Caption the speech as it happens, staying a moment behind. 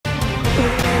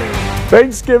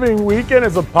Thanksgiving weekend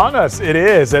is upon us. It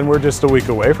is, and we're just a week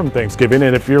away from Thanksgiving.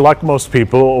 And if you're like most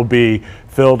people, it will be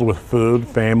filled with food,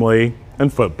 family,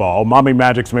 and football. Mommy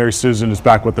Magic's Mary Susan is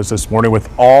back with us this morning with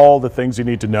all the things you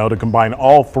need to know to combine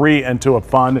all three into a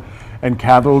fun and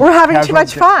casual. We're having too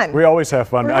much fun. We always have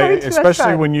fun,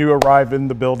 especially when you arrive in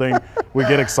the building. We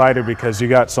get excited because you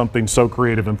got something so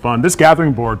creative and fun. This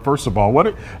gathering board, first of all,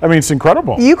 it's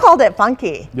incredible. You called it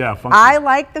funky. Yeah, funky. I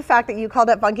like the fact that you called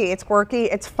it funky. It's quirky,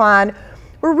 it's fun.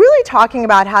 We're really talking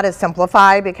about how to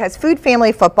simplify because food,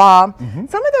 family, football,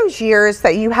 some of those years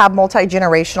that you have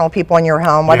multi-generational people in your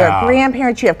home, whether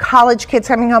grandparents, you have college kids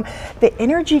coming home, the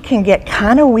energy can get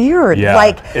kind of weird. Yeah,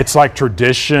 it's like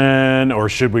tradition, or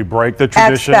should we break the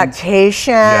tradition?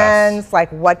 Expectations,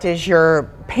 like what do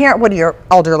your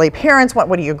elderly parents want,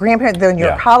 what do your grandparents, then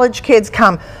your college kids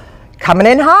coming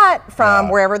in hot from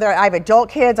wherever they're. I have adult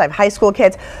kids, I have high school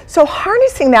kids. So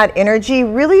harnessing that energy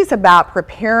really is about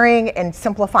preparing and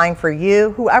simplifying for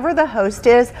you, whoever the host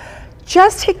is.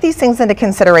 Just take these things into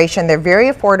consideration. They're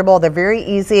very affordable, they're very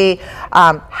easy.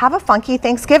 Have a funky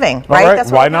Thanksgiving, right?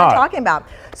 That's what we're talking about.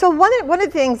 So one of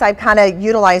the things I've kind of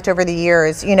utilized over the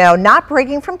years, not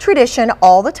breaking from tradition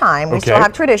all the time. We still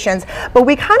have traditions, but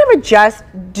we kind of adjust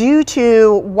due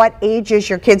to what ages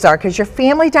your kids are, because your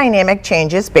family dynamic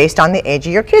changes based on the age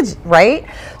of your kids, right?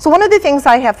 So one of the things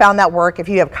I have found that work, if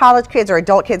you have college kids or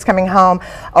adult kids coming home,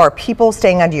 or people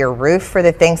staying under your roof for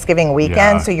the Thanksgiving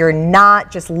weekend, so you're not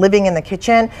just living in the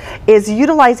kitchen, is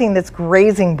utilizing this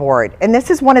grazing board. And this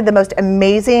is one of the most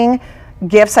amazing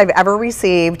gifts I've ever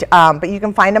received, but you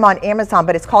can find them on Amazon,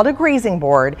 but it's called a grazing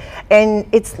board, and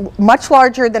it's much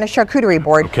larger than a charcuterie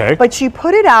board, but you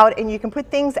put it out and you can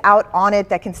put things out on it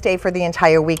that can stay for the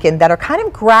entire weekend that are kind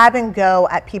of grab and go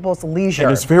at people's leisure.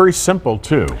 And it's very simple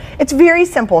too. It's very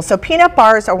simple. So peanut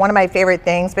bars are one of my favorite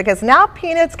things because now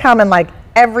peanuts come in like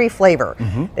every flavor.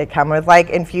 They come with like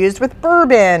infused with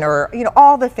bourbon or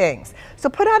all the things. So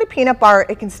put out a peanut bar,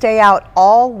 it can stay out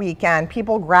all weekend.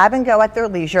 People grab and go at their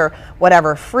leisure,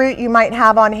 whatever fruit you might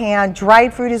have on hand.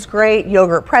 Dried fruit is great,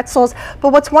 yogurt, pretzels.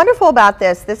 But what's wonderful about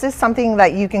this is something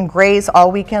that you can graze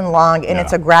all weekend long, and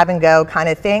it's a grab and go kind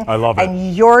of thing. I love it.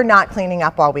 And you're not cleaning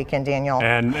up all weekend, Daniel.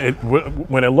 And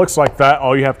when it looks like that,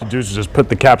 all you have to do is just put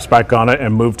the caps back on it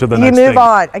and move to the next thing. You move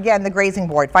on. Again, the grazing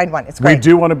board, find one, it's great. We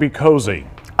do want to be cozy.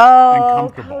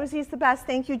 Oh, cozy's the best.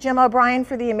 Thank you, Jim O'Brien,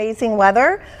 for the amazing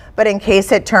weather. But in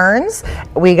case it turns,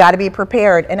 we got to be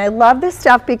prepared. And I love this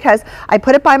stuff because I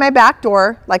put it by my back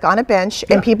door, like on a bench,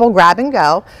 and people grab and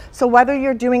go. So whether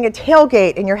you're doing a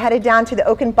tailgate and you're headed down to the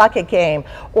Oak and Bucket game,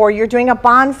 or you're doing a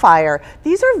bonfire,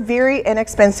 these are very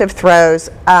inexpensive throws.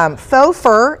 Faux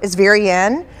fur is very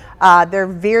in. They're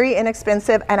very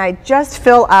inexpensive, and I just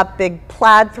fill up big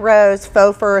plaid throws,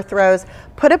 faux fur throws,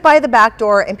 put it by the back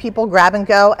door, and people grab and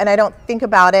go, and I don't think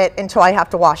about it until I have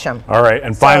to wash them. All right,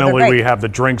 and finally we have the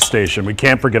drink station. We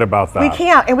can't forget about that. We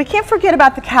can't, and we can't forget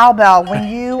about the cowbell when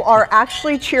you are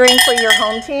actually cheering for your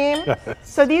home team.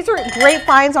 So these are great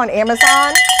finds on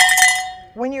Amazon.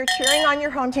 When you're cheering on your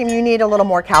home team, you need a little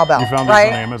more cowbell. You found these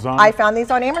on Amazon? I found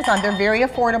these on Amazon. They're very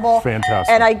affordable.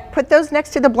 Fantastic. And I put those next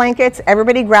to the blankets.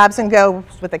 Everybody grabs and goes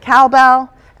with a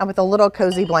cowbell and with a little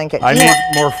cozy blanket. I need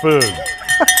more food.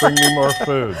 Bring me more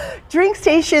food. Drink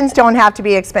stations don't have to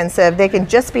be expensive. They can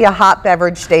just be a hot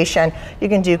beverage station. You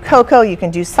can do cocoa, you can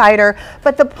do cider.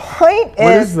 But the point is,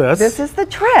 what is this? This is the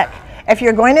trick. If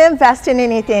you're going to invest in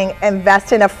anything,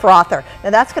 invest in a frother.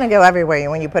 Now that's going to go everywhere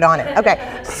when you put on it.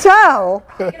 Okay, so,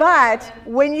 but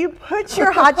when you put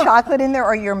your hot chocolate in there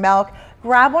or your milk,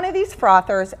 grab one of these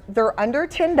frothers. They're under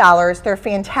 $10. They're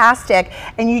fantastic.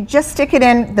 And you just stick it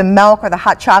in the milk or the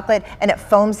hot chocolate and it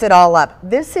foams it all up.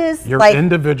 This is your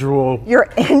individual frother. Your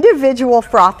individual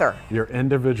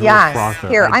frother.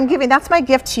 Here, that's my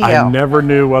gift to you. I never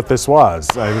knew what this was.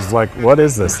 I was like, what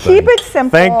is this thing? Keep it simple.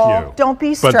 Thank you. Don't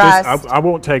be stressed. But I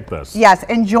won't take this. Yes,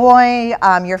 enjoy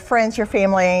your friends, your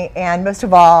family, and most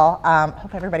of all,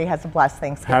 hope everybody has a blessed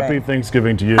Thanksgiving. Happy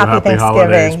Thanksgiving to you. Happy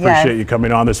holidays. Appreciate you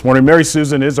coming on this morning. Mary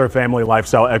Susan is our family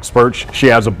lifestyle expert. She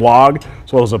has a blog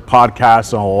as well as a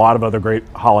podcast and a lot of other great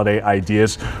holiday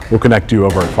ideas. We'll connect you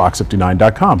over at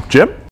fox59.com. Jim?